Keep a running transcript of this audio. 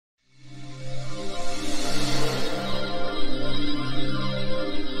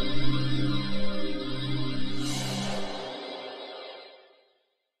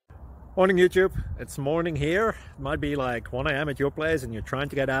Morning YouTube, it's morning here. It might be like 1 a.m. at your place and you're trying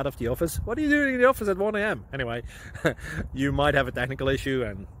to get out of the office. What are you doing in the office at 1 a.m? Anyway, you might have a technical issue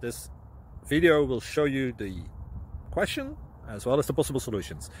and this video will show you the question as well as the possible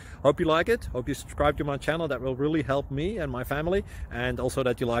solutions. Hope you like it, hope you subscribe to my channel. That will really help me and my family, and also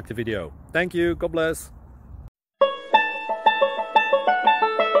that you like the video. Thank you, God bless.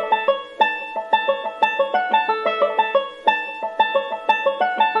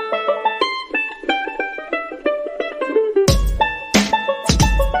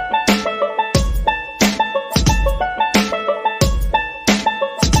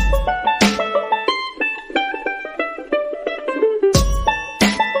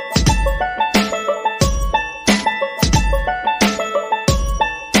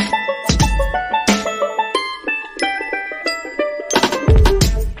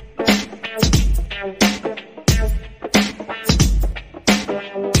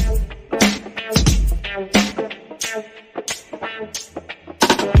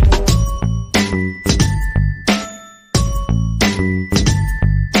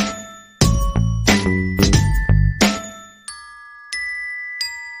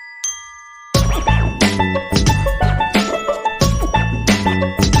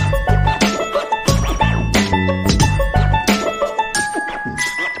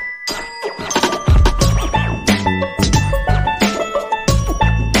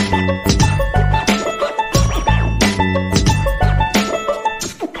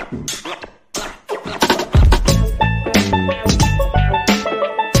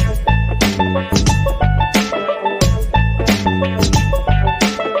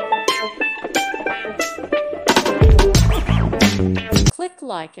 Click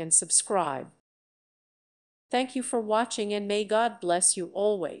like and subscribe. Thank you for watching, and may God bless you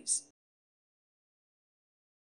always.